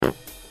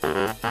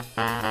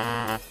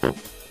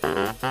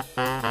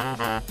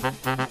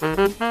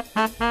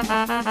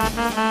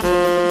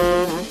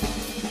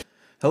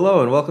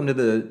Hello and welcome to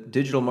the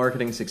Digital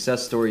Marketing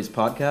Success Stories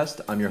podcast.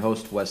 I'm your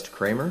host, West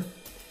Kramer.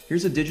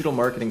 Here's a digital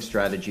marketing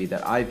strategy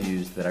that I've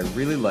used that I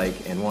really like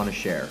and want to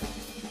share.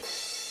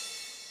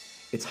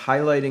 It's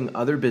highlighting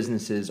other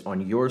businesses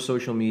on your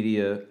social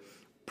media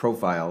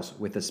profiles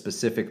with a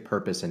specific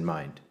purpose in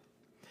mind.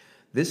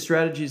 This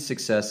strategy's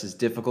success is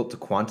difficult to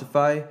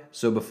quantify,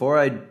 so before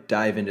I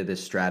dive into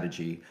this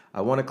strategy, I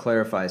want to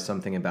clarify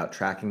something about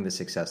tracking the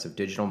success of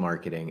digital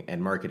marketing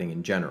and marketing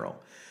in general.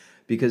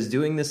 Because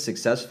doing this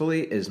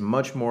successfully is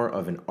much more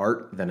of an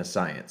art than a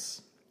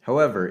science.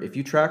 However, if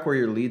you track where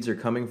your leads are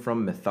coming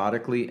from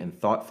methodically and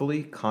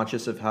thoughtfully,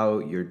 conscious of how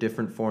your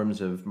different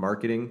forms of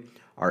marketing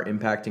are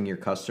impacting your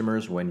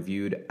customers when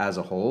viewed as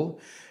a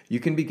whole, you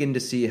can begin to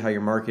see how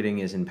your marketing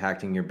is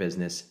impacting your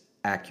business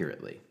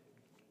accurately.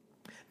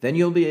 Then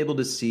you'll be able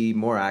to see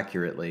more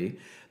accurately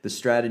the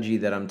strategy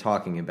that I'm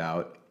talking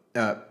about.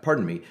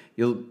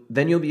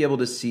 You'll be able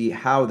to see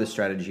how the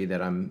strategy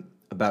that I'm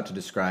about to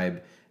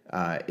describe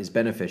is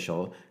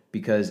beneficial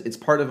because it's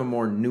part of a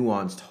more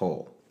nuanced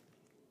whole.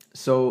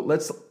 So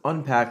let's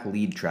unpack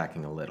lead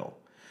tracking a little.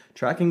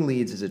 Tracking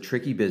leads is a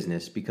tricky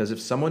business because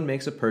if someone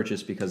makes a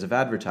purchase because of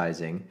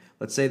advertising,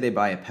 let's say they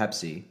buy a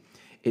Pepsi,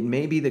 it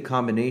may be the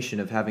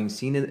combination of having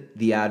seen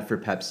the ad for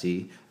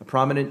Pepsi, a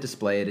prominent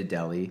display at a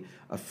deli,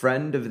 a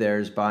friend of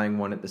theirs buying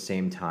one at the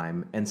same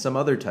time, and some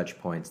other touch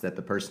points that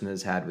the person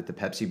has had with the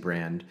Pepsi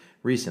brand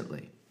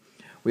recently.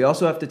 We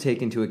also have to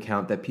take into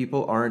account that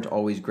people aren't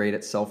always great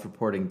at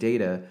self-reporting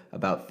data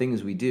about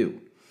things we do.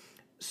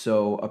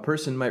 So a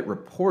person might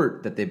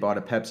report that they bought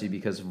a Pepsi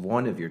because of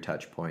one of your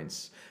touch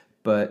points,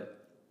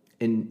 but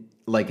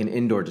like an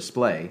in-store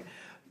display,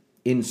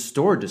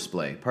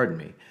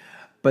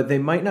 but they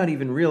might not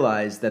even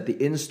realize that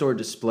the in-store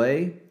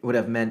display would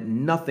have meant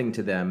nothing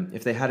to them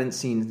if they hadn't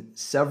seen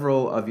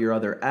several of your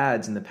other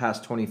ads in the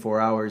past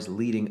 24 hours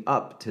leading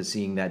up to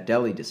seeing that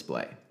deli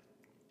display.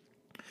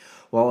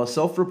 While a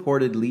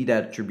self-reported lead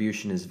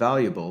attribution is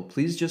valuable,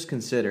 please just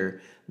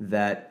consider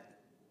that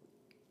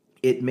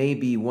it may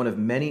be one of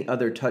many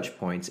other touch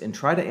points and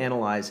try to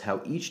analyze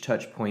how each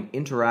touch point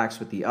interacts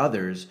with the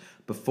others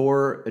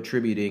before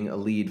attributing a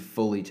lead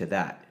fully to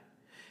that.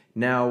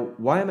 Now,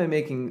 why am I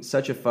making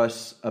such a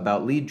fuss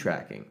about lead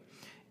tracking?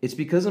 It's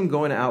because I'm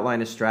going to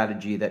outline a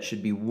strategy that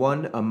should be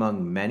one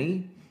among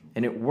many,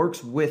 and it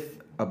works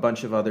with a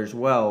bunch of others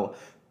well,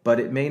 but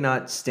it may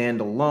not stand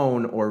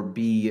alone or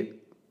be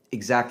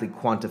exactly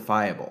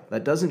quantifiable.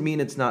 That doesn't mean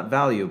it's not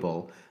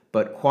valuable,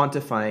 but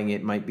quantifying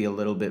it might be a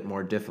little bit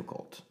more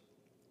difficult.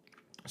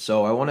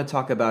 So I want to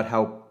talk about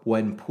how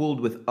when pooled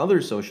with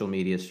other social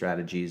media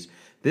strategies,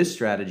 this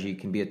strategy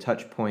can be a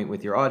touch point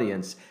with your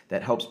audience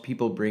that helps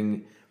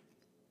bring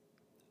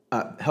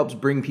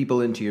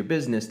people into your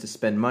business to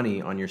spend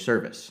money on your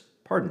service.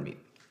 Pardon me.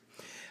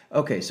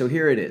 Okay, so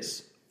here it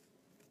is.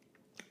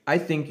 I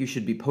think you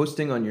should be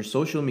posting on your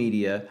social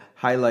media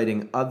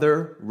highlighting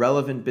other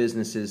relevant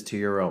businesses to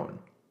your own.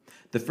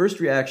 The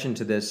first reaction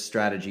to this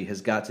strategy has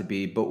got to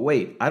be, but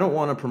wait, I don't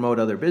want to promote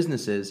other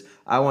businesses,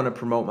 I want to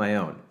promote my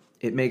own.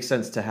 It makes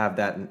sense to have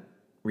that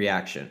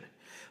reaction.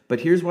 But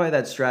here's why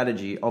that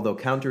strategy, although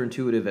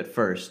counterintuitive at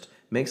first,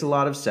 makes a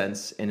lot of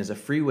sense and is a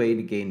free way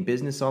to gain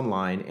business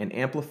online and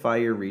amplify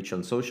your reach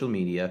on social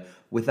media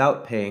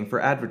without paying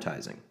for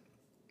advertising.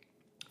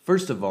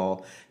 First of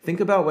all, think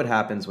about what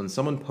happens when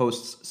someone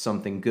posts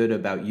something good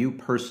about you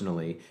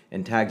personally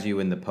and tags you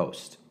in the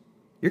post.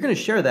 You're going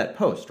to share that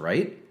post,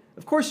 right?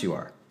 Of course you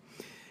are.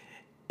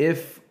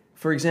 If,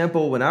 for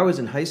example, when I was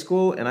in high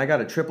school and I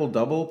got a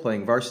triple-double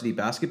playing varsity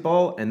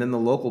basketball and then the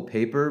local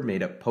paper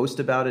made a post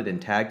about it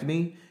and tagged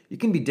me, you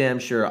can be damn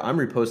sure I'm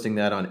reposting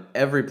that on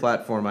every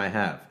platform I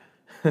have.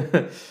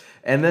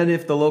 And then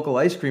if the local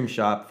ice cream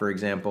shop, for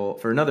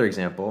another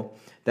example,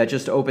 that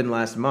just opened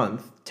last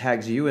month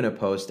tags you in a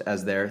post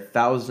as their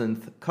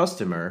 1,000th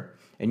customer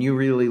and you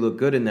really look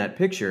good in that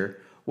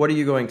picture, what are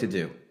you going to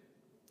do?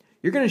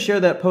 You're going to share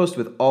that post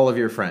with all of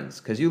your friends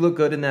because you look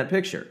good in that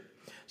picture.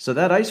 So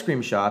that ice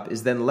cream shop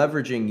is then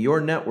leveraging your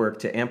network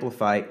to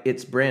amplify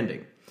its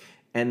branding.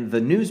 And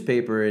the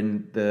newspaper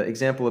in the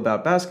example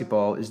about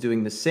basketball is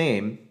doing the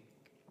same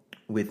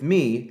with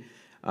me,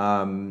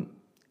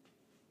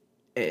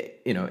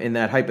 in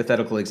that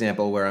hypothetical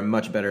example where I'm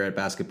much better at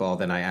basketball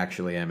than I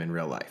actually am in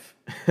real life.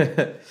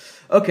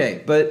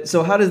 Okay, but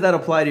so how does that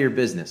apply to your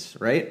business,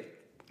 right?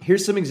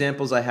 Here's some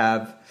examples I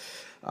have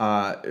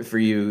for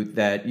you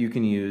that you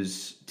can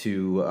use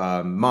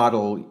to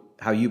model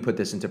how you put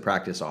this into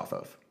practice off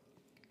of.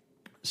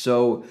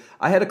 So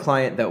I had a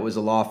client that was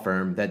a law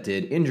firm that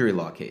did injury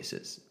law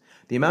cases.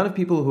 The amount of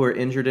people who are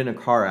injured in a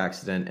car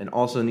accident and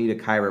also need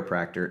a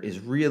chiropractor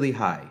is really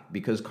high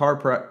because car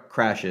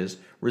crashes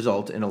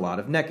result in a lot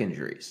of neck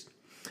injuries.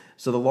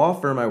 So the law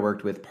firm I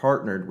worked with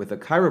partnered with a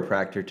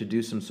chiropractor to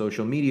do some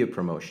social media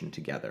promotion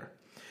together.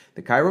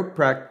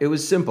 It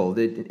was simple,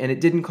 and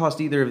it didn't cost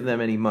either of them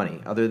any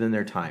money other than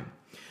their time.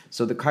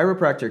 So the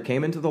chiropractor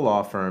came into the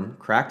law firm,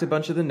 cracked a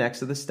bunch of the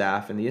necks of the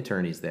staff and the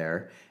attorneys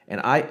there,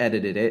 and I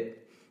edited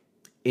it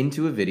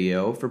into a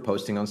video for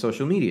posting on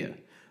social media.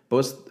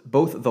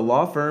 both the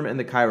law firm and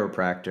the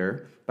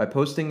chiropractor, by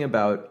posting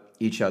about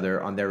each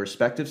other on their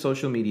respective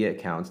social media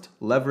accounts,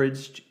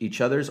 leveraged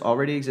each other's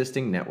already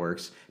existing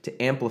networks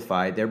to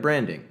amplify their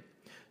branding.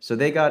 So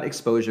they got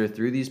exposure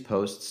through these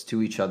posts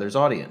to each other's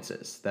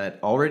audiences that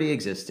already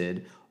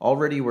existed,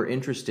 already were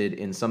interested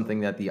in something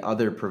that the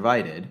other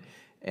provided,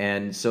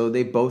 and so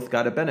they both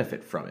got a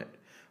benefit from it.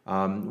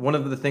 One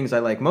of the things I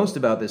like most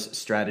about this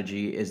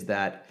strategy is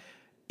that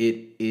it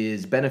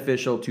is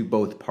beneficial to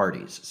both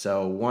parties.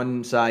 So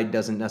one side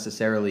doesn't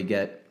necessarily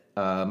get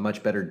a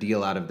much better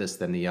deal out of this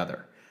than the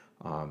other.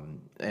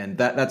 And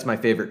that's my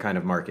favorite kind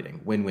of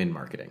marketing, win-win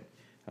marketing.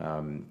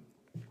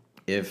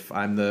 If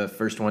I'm the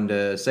first one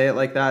to say it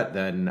like that,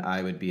 then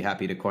I would be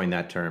happy to coin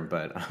that term,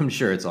 but I'm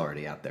sure it's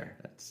already out there.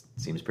 That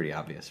seems pretty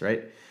obvious,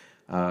 right?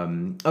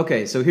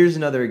 Okay, so here's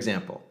another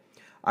example.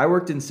 I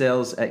worked in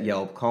sales at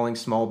Yelp, calling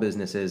small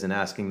businesses and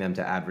asking them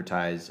to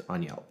advertise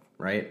on Yelp,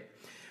 right?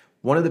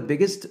 One of the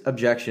biggest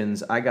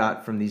objections I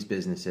got from these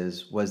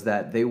businesses was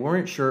that they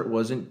weren't sure it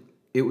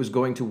was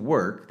going to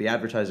work, the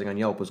advertising on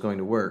Yelp was going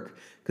to work,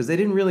 because they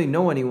didn't really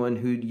know anyone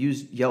who'd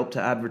used Yelp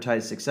to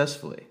advertise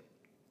successfully.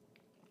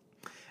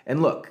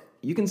 And look,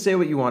 you can say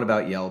what you want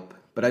about Yelp,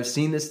 but I've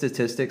seen the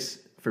statistics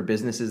for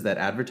businesses that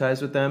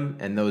advertise with them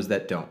and those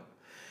that don't.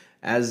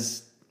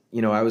 As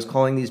you know, I was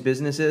calling these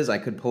businesses, I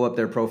could pull up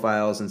their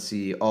profiles and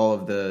see all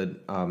of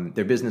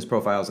their business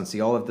profiles and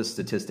see all of the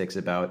statistics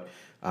about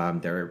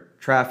their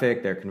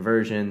traffic, their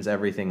conversions,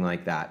 everything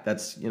like that.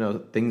 That's,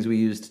 things we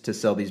used to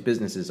sell these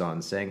businesses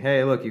on, saying,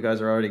 hey, look, you guys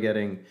are already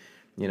getting,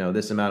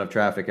 this amount of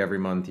traffic every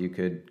month. You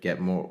could get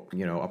more,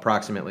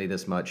 approximately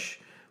this much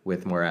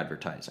with more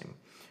advertising,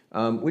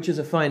 which is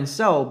a fine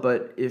sell.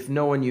 But if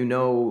no one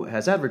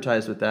has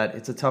advertised with that,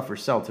 it's a tougher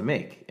sell to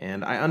make.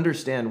 And I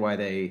understand why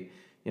they,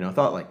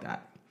 thought like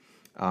that.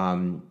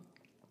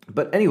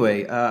 But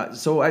anyway,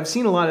 so I've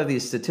seen a lot of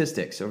these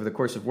statistics over the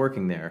course of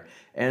working there,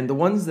 and the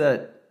ones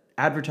that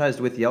advertised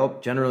with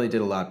Yelp generally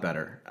did a lot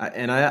better.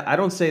 I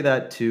don't say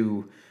that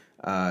to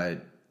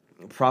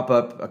prop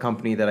up a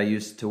company that I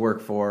used to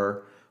work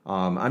for.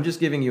 I'm just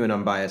giving you an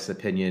unbiased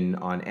opinion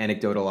on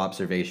anecdotal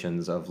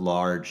observations of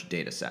large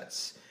data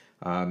sets.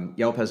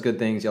 Yelp has good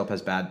things, Yelp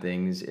has bad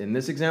things. In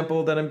this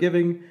example that I'm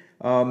giving,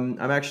 I'm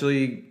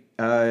actually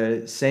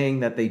saying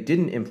that they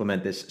didn't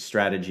implement this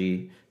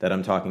strategy that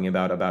I'm talking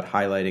about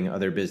highlighting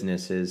other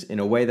businesses in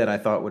a way that I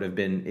thought would have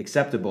been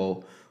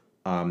acceptable.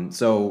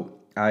 So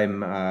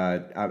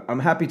I'm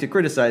happy to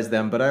criticize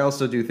them, but I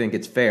also do think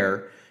it's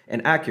fair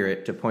and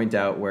accurate to point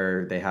out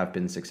where they have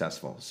been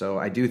successful. So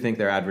I do think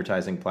their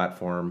advertising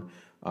platform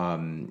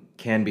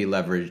can be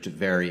leveraged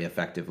very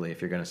effectively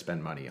if you're going to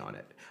spend money on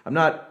it. I'm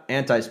not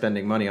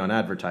anti-spending money on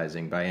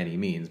advertising by any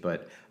means,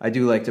 but I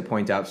do like to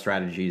point out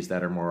strategies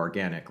that are more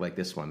organic, like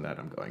this one that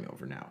I'm going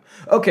over now.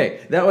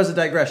 Okay, that was a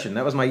digression.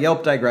 That was my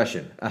Yelp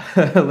digression.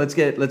 Let's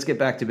get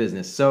back to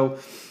business. So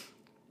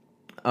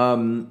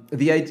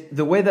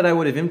the way that I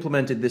would have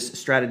implemented this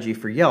strategy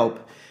for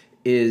Yelp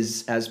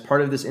is, as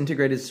part of this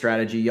integrated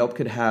strategy, Yelp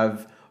could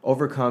have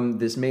overcome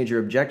this major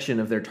objection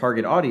of their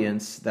target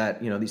audience,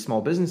 that these small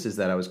businesses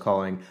that I was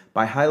calling,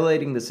 by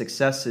highlighting the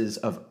successes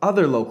of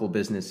other local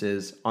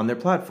businesses on their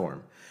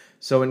platform.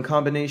 So in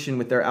combination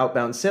with their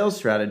outbound sales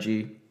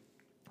strategy,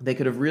 they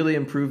could have really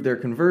improved their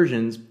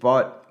conversions,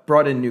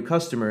 brought in new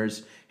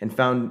customers, and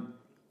found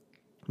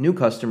new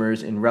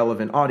customers in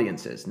relevant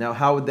audiences. Now,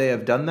 how would they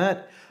have done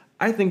that?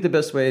 I think the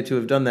best way to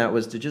have done that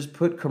was to just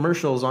put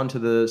commercials onto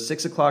the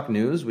 6 o'clock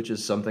news, which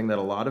is something that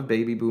a lot of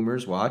baby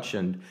boomers watch,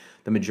 and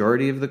the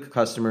majority of the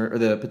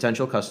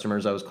potential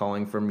customers I was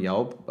calling from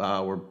Yelp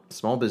were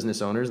small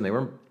business owners, and they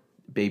were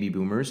baby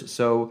boomers.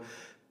 So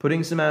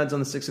putting some ads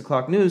on the 6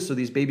 o'clock news, so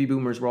these baby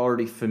boomers were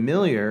already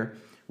familiar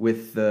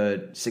with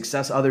the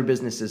success other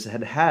businesses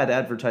had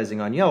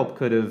advertising on Yelp,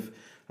 could have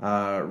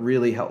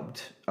really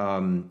helped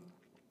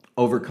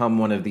overcome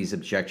one of these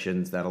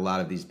objections that a lot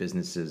of these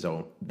business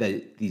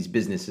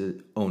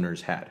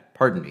owners had.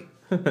 Pardon me.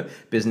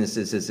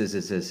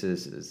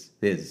 Businesses.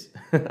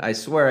 I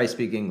swear I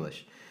speak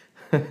English.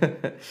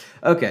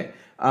 Okay.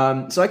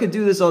 So I could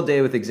do this all day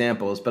with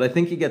examples, but I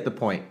think you get the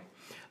point.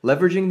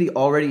 Leveraging the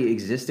already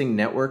existing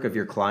network of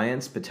your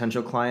clients,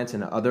 potential clients,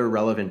 and other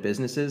relevant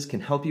businesses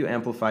can help you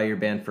amplify your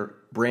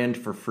brand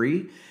for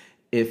free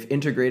if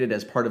integrated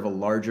as part of a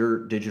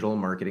larger digital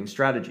marketing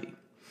strategy.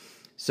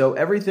 So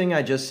everything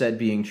I just said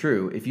being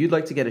true, if you'd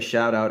like to get a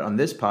shout out on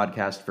this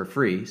podcast for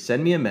free,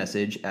 send me a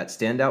message at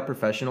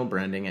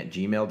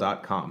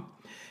standoutprofessionalbranding@gmail.com.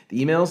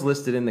 The email is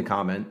listed in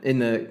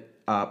the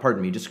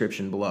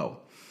description below.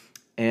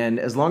 And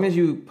as long as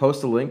you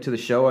post a link to the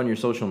show on your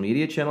social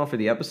media channel for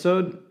the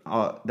episode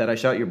that I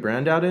shout your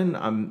brand out in,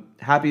 I'm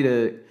happy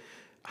to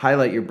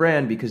highlight your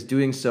brand, because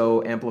doing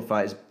so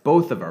amplifies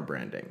both of our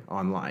branding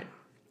online.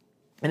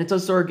 And it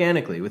does so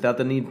organically without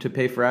the need to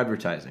pay for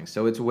advertising.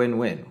 So it's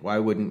win-win. Why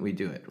wouldn't we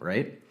do it,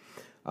 right?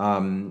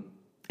 And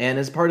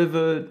as part of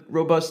a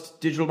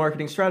robust digital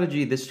marketing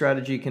strategy, this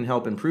strategy can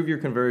help improve your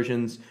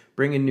conversions,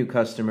 bring in new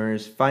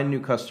customers, find new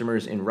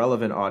customers in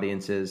relevant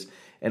audiences,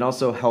 and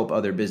also help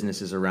other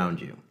businesses around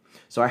you.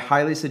 So I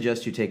highly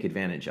suggest you take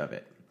advantage of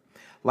it.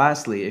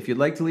 Lastly, if you'd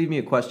like to leave me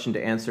a question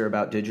to answer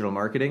about digital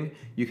marketing,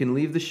 you can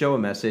leave the show a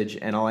message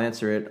and I'll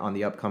answer it on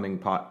an upcoming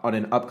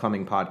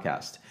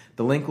podcast.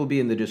 The link will be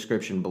in the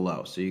description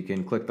below, so you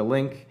can click the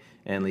link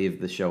and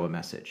leave the show a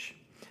message.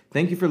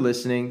 Thank you for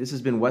listening. This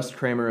has been Wes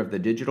Kramer of the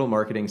Digital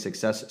Marketing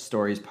Success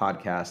Stories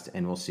podcast,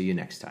 and we'll see you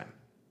next time.